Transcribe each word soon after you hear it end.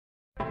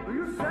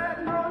You said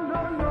no,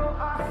 no, no,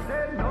 I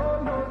said no,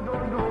 no, no,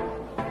 no,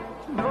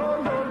 no,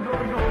 no, no,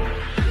 no.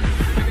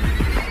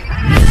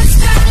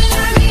 Loca,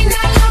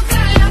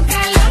 loca,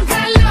 loca,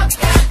 loca,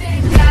 loca. Te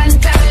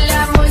encanta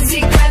la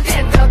música, te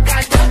toca,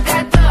 toca,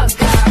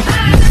 toca.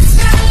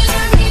 Loca,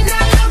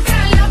 loca,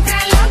 loca,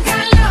 loca,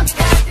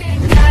 loca. Te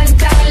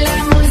encanta la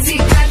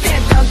música, te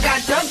toca,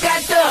 toca,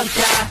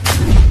 toca.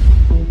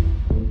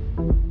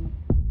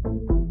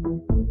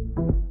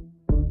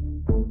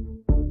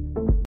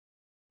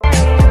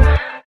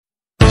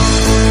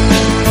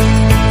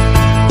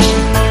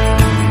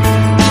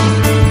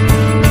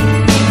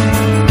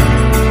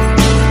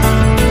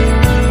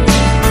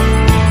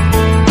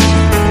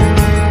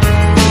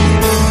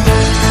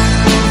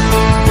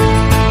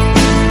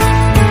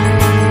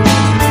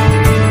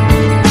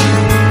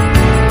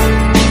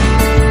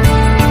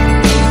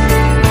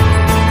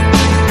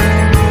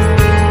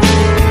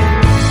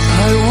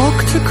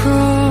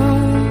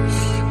 Across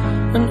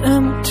an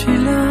empty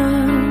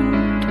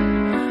land,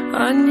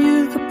 I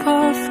knew the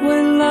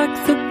pathway like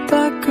the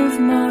back of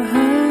my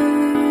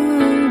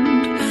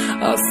hand.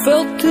 I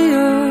felt the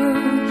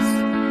earth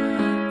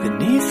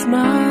beneath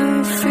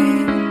my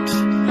feet,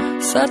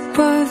 sat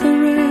by the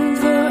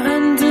river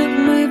and it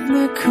made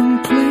me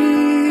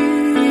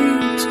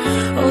complete.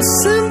 Oh,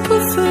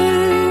 simple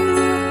thing,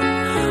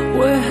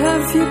 where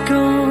have you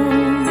gone?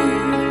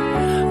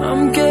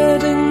 I'm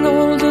getting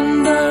old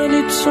and I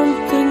need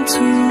something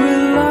to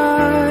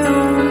rely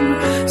on.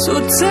 So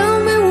tell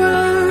me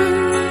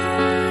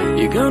when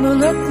you're gonna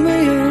let me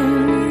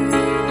in.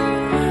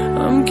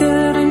 I'm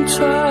getting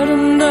tired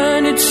and I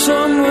need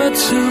somewhere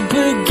to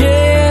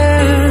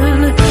begin.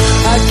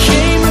 I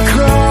came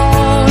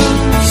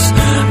across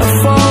a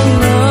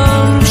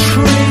fallen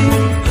tree.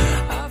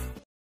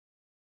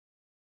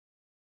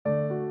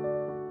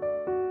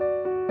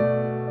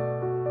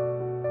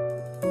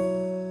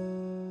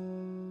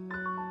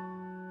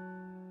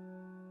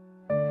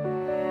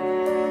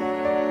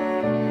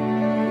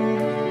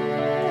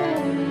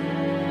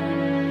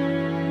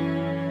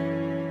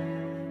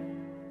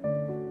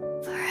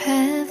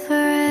 Forever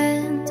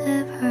and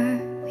ever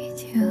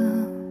with you.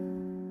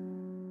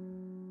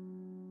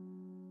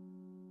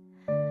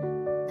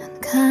 눈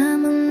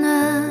감은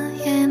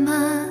나의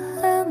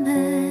마음에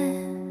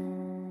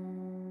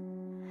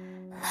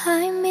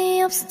Light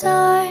me up,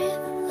 star,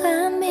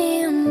 let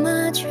me in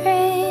my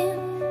dream.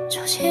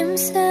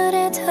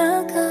 조심스레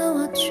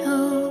다가와줘.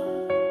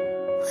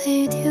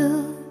 With you,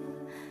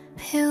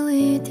 be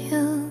with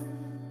you,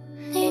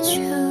 need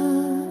you.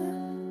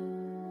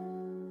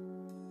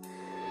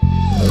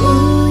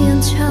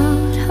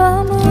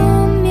 우연처럼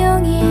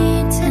운명이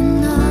된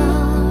널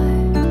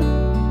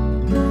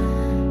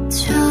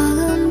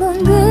처음 본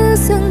그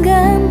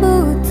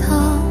순간부터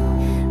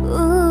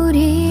우리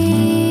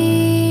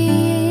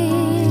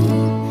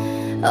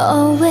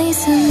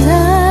Always and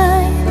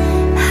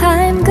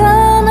I'm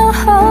gonna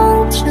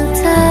hold you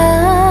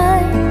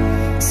tight.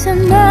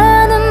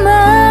 수많은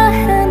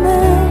마음을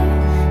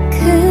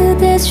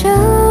그대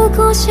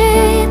주고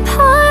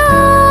싶어요.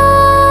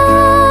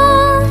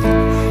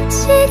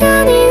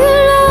 시간이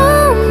흘러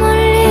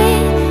멀리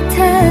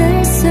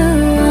닿을 수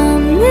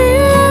없는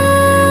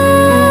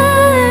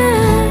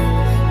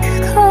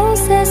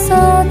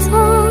그곳에서도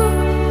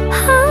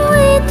I'm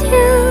with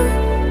you,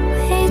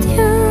 with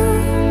you.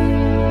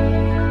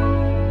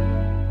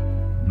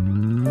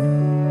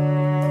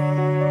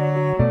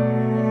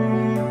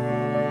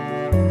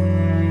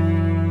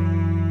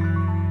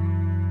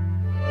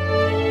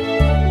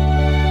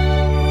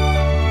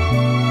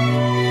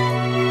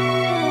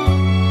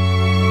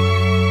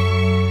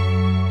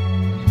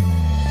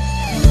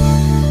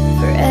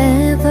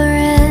 Forever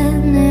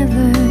and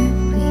ever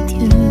with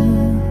you.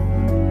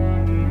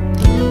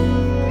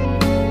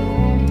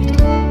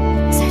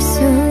 살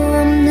수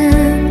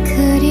없는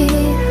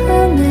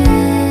그리움에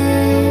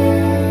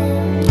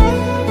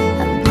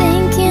I'm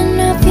thinking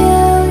of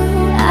you,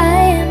 I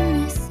am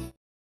missing.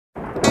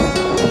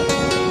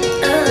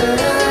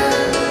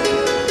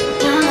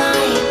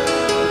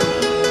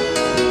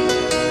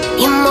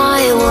 You're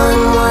my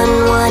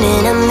one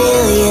in a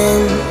million.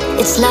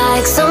 It's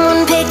like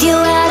someone picked you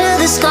out of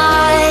the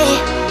sky.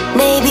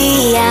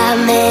 Maybe I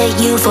met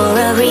you for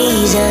a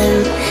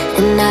reason,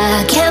 and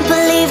I can't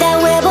believe that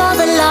we're both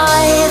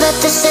alive at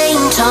the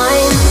same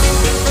time.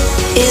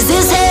 Is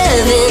this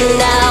heaven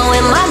now?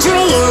 Am I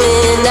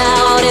dreaming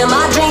out? Am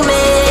I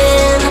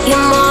dreaming?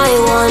 You're my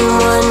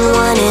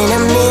one in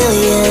a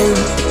million,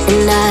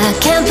 and I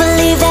can't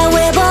believe that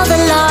we're both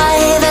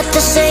alive at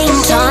the same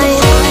time.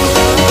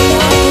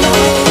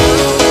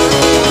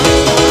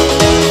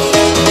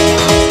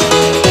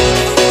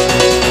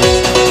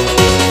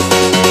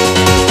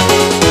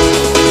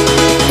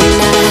 And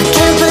I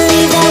can't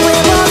believe that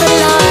we're both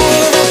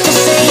alive at the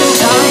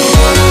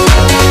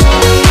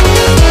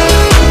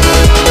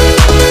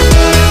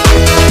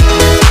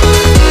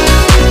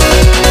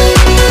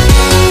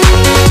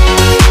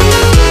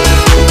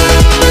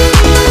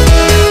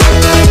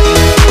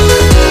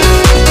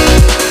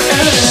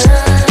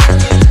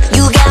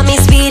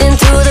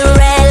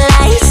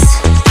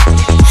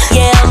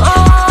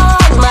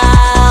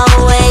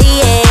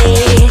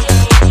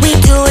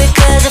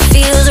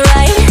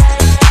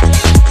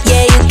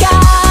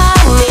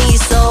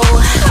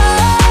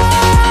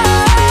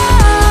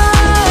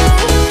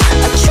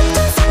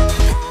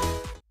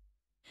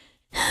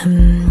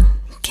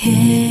함께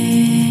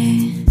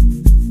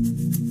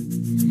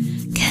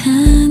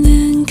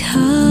가는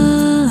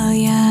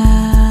거야.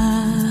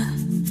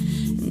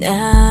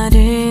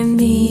 나를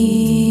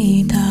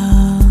믿어.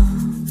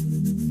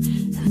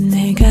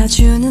 내가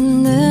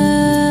주는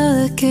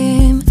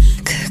느낌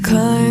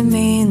그걸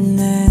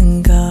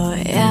믿는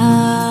거야.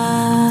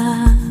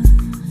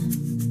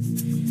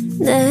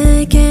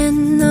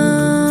 내겐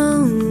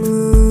너무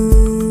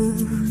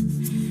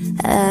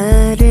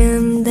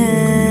아름다운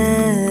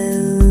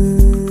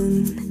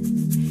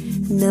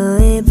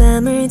너의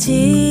밤을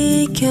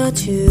지켜주겠어.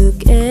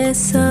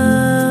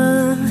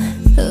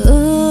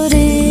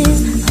 우린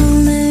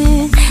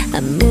오늘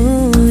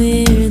아무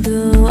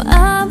일도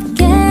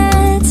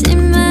없겠지만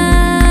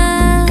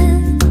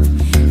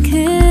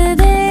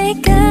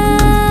그대가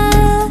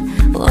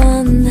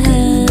원한다면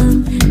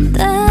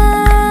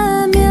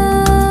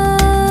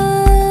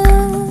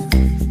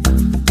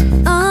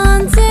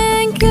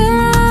언젠가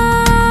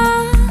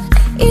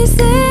이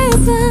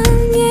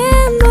세상의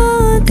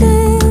모든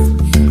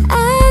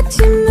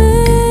아침을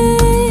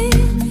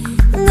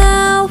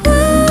나와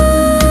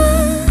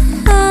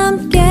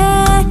함께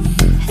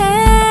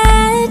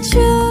해줘.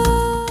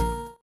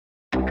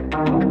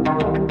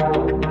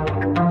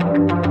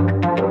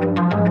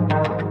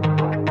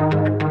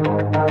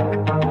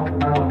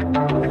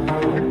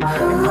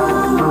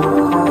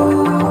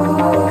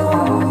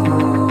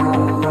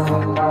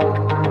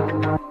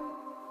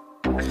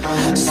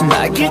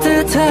 숨막힐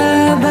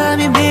듯한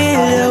밤이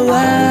밀려와.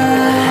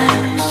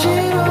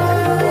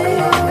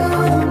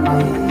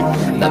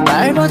 난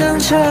발버둥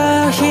쳐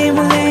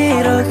힘을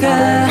잃어가.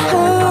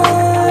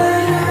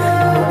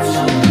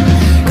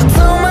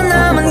 고통만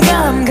남은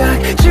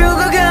감각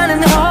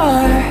죽어가는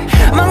헐.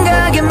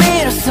 망각의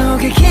미러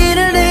속에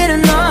길을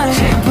잃은 널.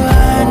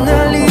 제발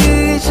날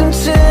잊은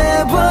채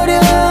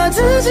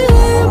버려두지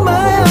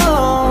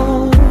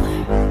마요.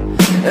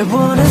 I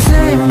wanna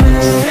save me.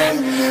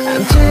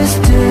 I'm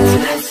twisted,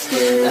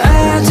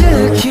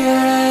 아득해.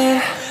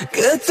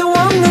 끝도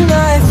없는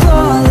나의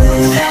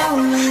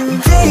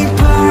falling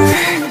deeper.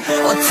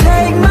 Oh,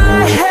 take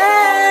my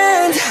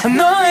hand.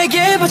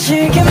 너에게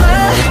바칠게 my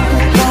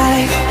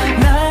life.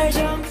 날 좀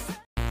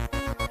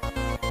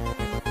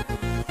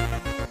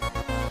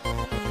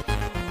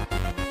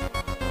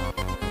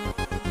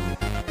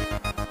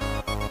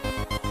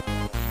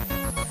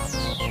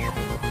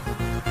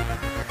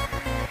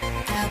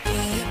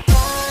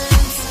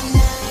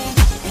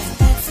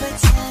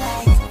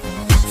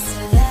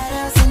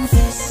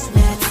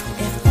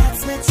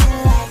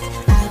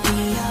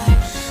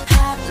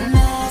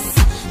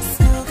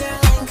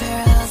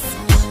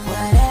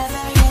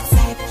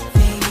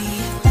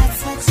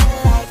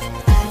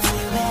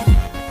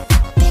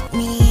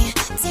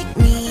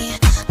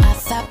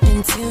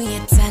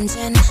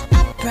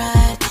I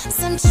brought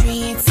some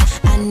treats.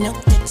 I know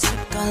that you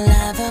gon'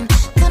 love them.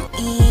 Come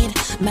eat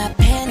my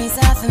pennies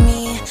off of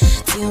me.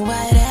 Do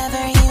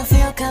whatever you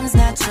feel comes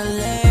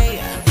naturally.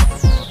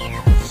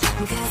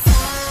 'Cause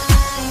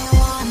I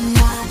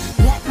wanna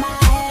let my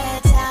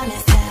head down.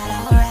 Is that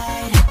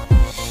alright?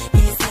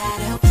 Is that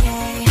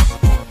okay?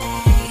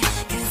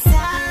 'Cause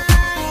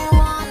I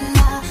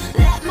wanna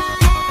let my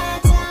head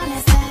down.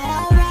 Is that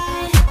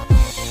alright?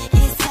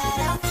 Is that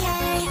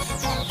okay?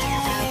 I'll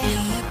be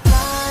a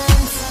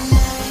bond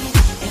tonight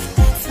if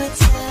that's what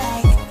you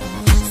like.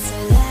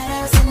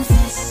 Stilettos and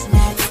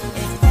fishnets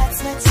if that's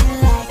what you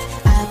like.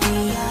 I'll be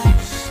your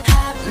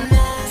hot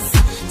mess,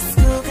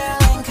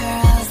 schoolgirl and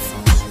curls.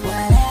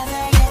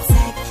 Whatever you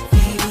take,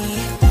 baby,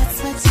 if that's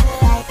what you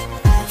like.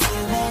 I'll do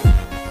it.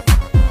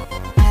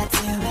 I'll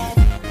do it.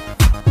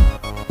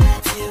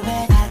 I'll do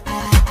it. I'll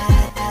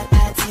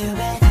do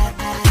it.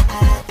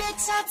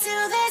 Bitch, I'll do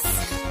this.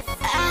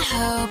 I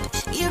hope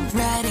you're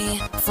ready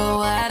for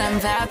what I'm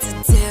about to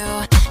do.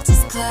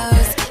 Just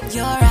close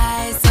your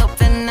eyes,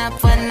 open up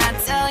when I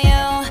tell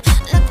you.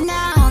 Look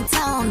now,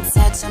 don't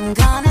touch. I'm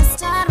gonna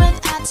start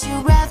without you.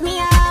 Rev me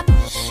up.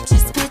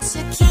 Just put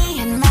your key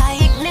in my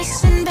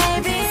ignition,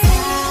 baby.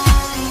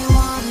 I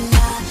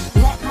wanna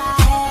let my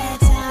head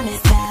down.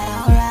 Is that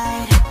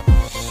alright?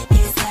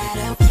 Is that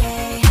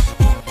okay?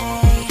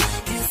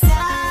 'Cause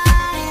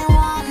I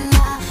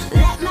wanna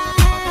let my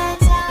head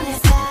down.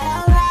 Is that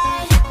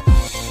alright?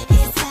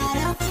 Is that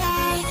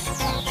okay?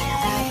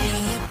 I'll be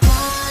a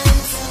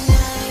bond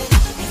tonight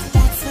if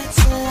that's what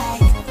you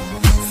like.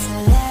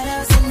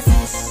 Stilettos and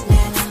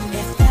fishnets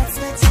if that's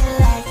what you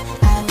like.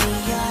 I'll be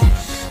your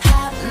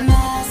hot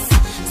mess,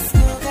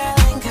 schoolgirl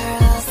and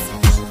curls.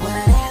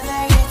 Whatever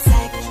you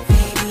take,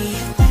 baby,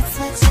 if that's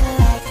what you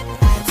like.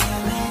 I'll do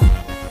it.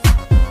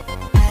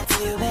 I'll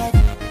do it.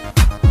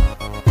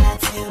 I'll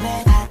do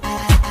it.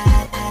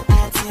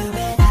 I'll do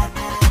it.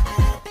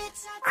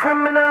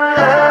 criminal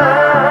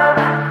love,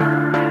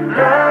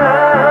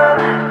 love.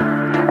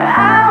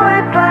 I'll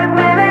wait 5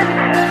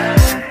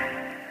 minutes.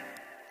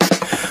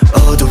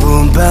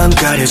 어두운 밤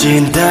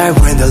가려진 달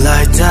when the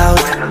lights out.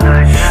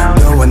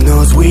 No one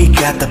knows we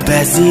got the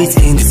best seats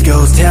in this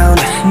ghost town.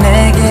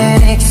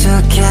 내겐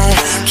익숙해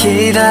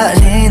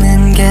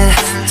기다리는 게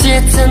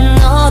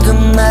짙은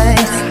어둠에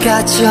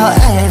빠져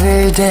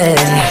everyday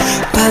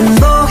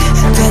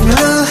반복된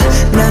loop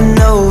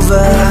난 over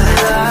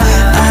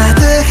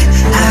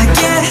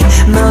아득하게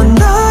넌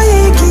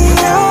너의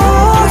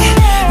기억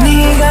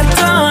네가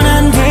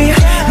떠난 뒤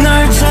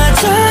널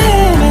찾아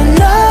헤맨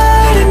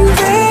night and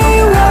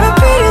day What a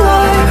pretty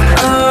life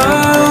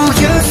Oh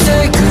you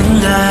say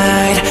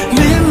goodnight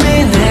Meet me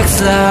next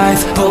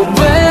life But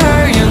where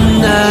are you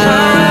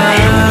now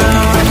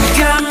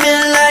Got me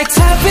like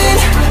tapping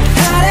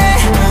하래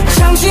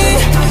잠시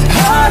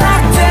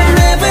허락된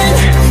랩은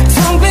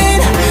텅 빈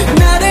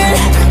나를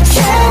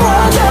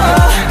채워줘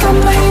Got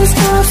my hands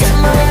closed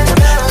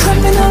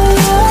Criminal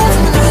love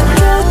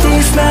Got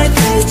these night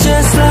days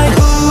just like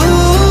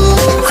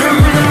ooh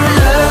Criminal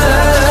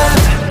love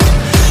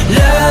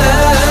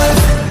Love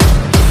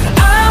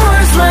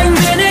Hours like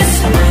minutes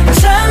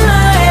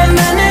찰나의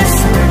menace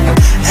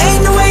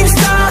Ain't no way to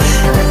stop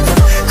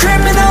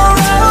Criminal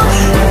love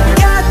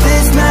Got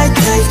these night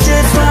days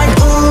just like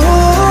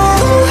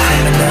ooh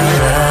Criminal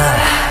love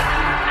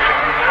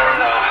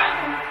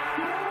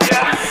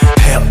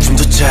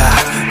헤어짐조차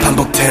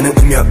반복되는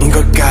운명인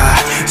걸까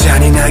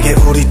잔인하게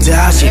우리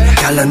다시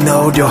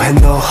갈라놓으려 해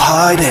No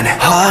hiding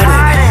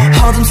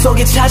어둠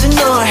속에 찾은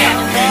널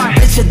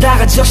빛에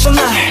다가졌어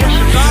날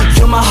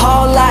You're my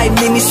whole life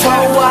네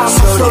미소와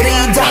목소리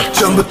다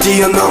전부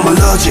뛰어넘어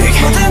logic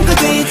모든 걸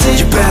뒤지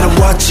You better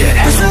watch it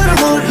불수를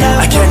몰라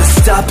I can't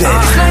stop it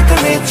It's like a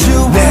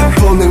ritual 내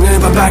본능을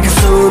반박할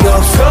순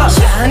없어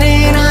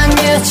잔인한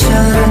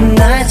예처럼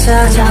날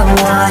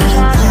찾아와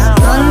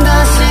넌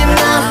다시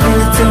나를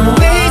또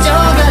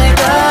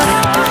잊어갈까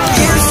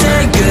You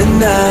say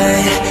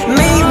goodnight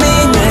Meet me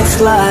next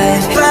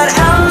life But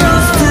I'm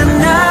lost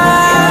tonight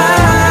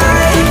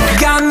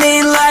Got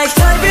me like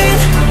달빛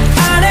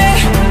안에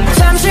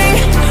잠시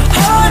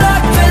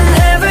허락된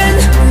heaven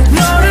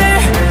너를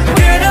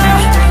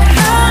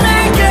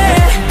끌어안을게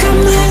Got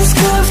my hands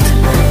cuffed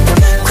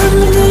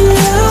Criminal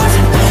love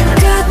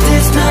Got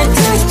this night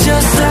taste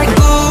just like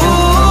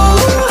ooh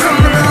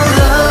Criminal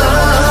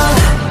love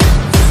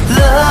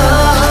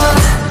Love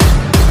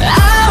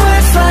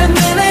Hours like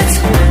minutes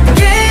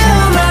Yeah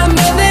you're my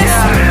minutes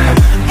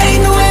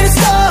Ain't no way to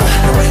stop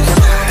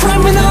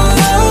Criminal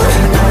love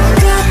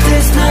Got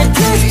this night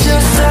taste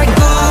just like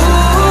ooh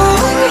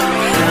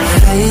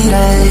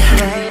Lady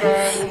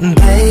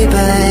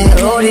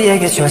Baby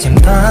우리에게 주어진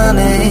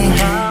밤에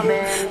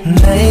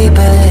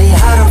Maybe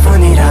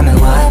하루뿐이라면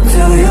What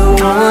do you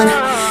want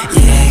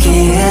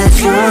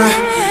얘기해줘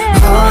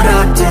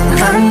허락된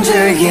한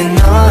줄기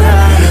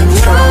너라는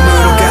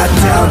처음으로 가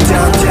down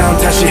down down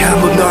다시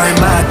한번 널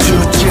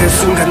마주칠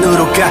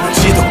순간으로 가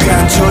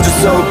지독한 저주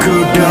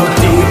속으로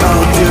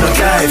뛰어들어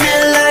dive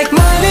Feel like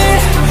money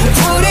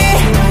우리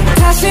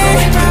다시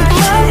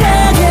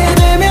만나게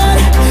되면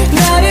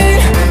나를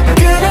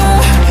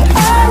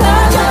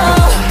끌어안아줘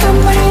Got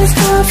my hands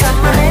cuffed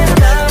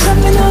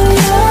Criminal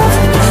love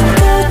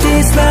Got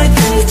these night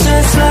days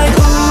just like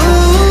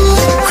ooh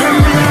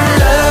Criminal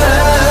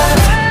love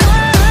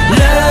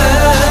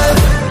Love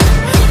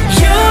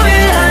You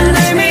will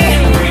under me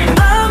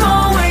I'm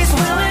always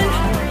willing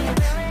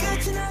Got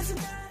you nice and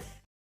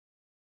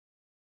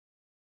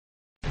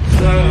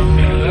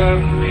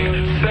Love me,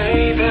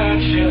 say that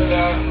you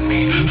love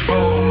me,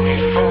 fool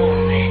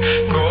me,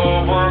 go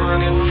on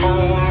and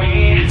fool me.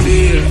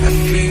 Dear, I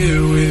fear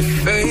we're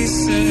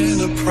facing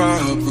a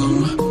problem.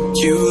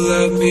 You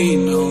love me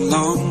no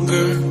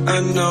longer, I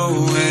know,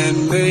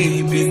 and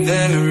maybe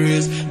there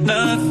is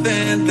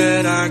nothing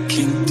that I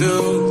can do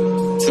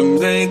to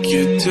make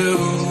you do.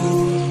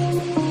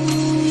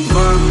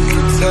 Mommy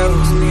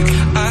tells me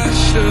I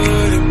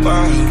shouldn't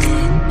bother,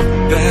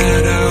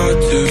 that I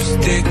ought to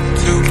stick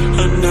to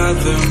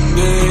another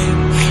man,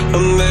 a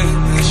man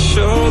that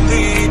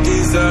surely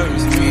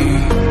deserves me,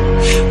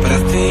 but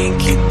I think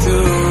you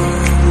do.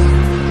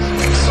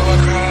 So I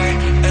cry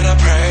and I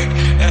pray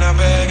and I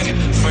beg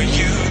for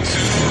you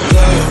to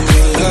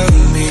love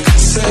me,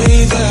 say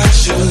that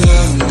you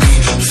love me,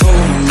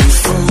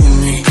 fool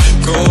me,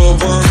 go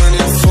on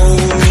and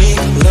fool me,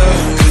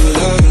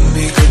 love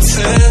me,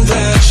 pretend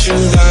that you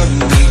love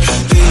me,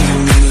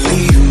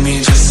 leave me,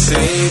 just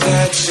say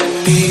that you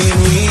need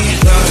me,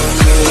 love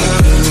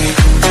me,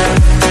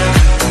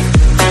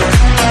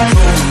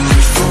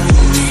 fool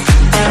me,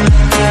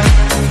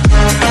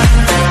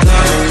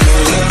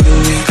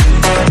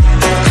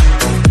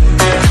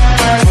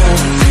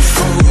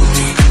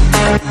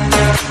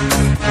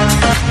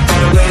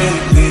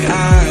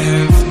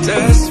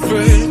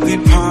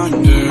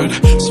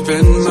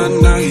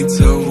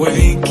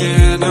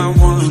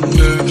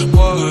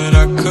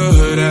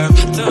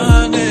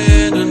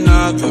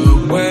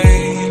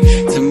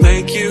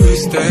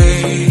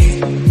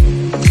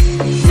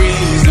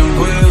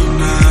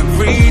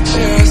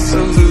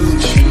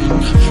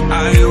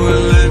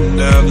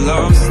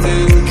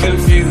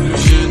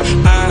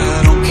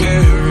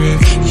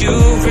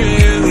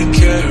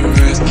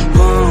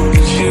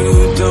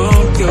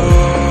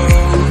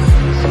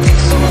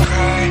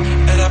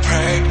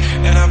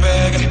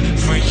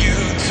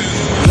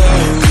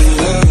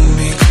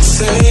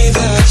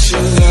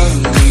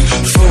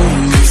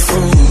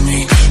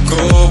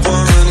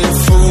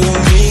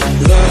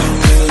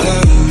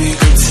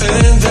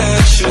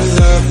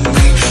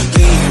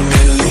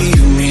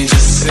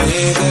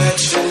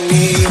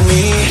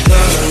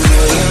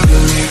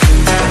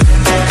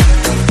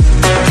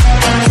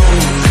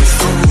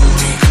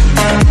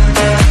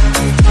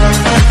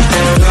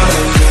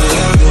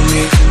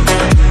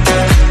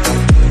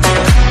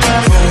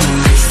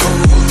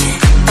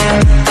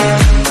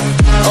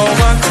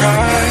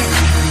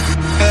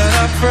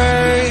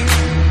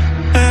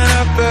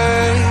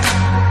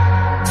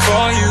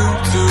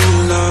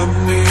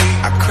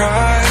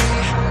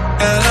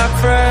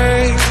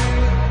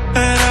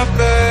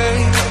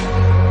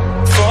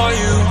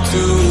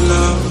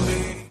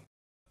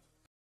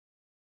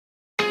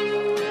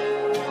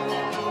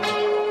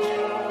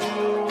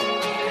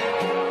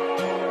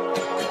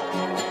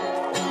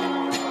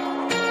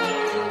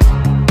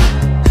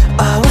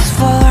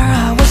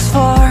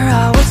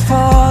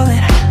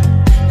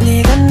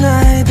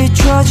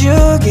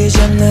 깨워주기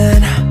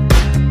전엔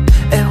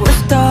It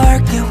was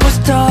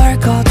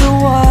dark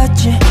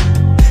어두웠지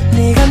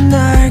네가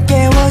날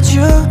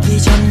깨워주기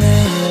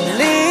전에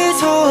네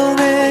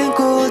손에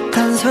꽃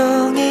한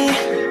송이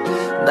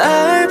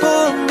날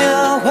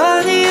보며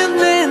환히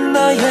웃는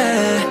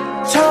너의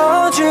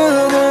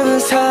저주는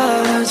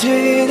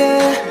사라지네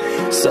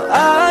So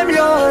I'm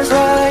yours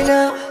right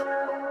now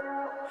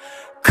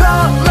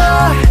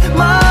Color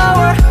my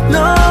world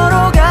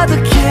너로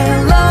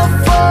가득해 Love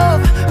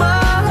of my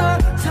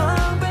heart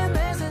텅빈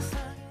내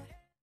세상에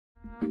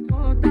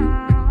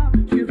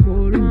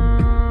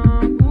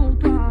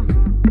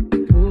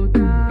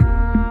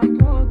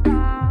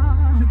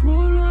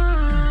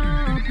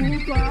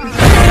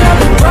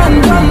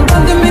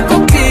Run de mi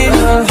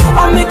copine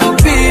a mi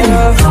copine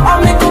a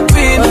mi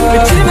copine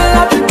Mettimi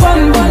la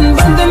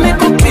run de mi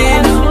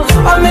copine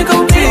a mi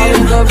copine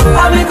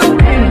a mi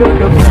copine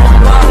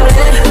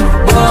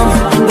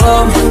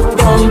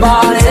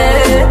Bombare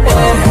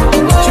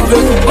Tu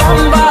veux que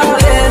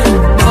bombare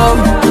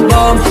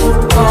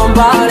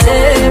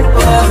Bombare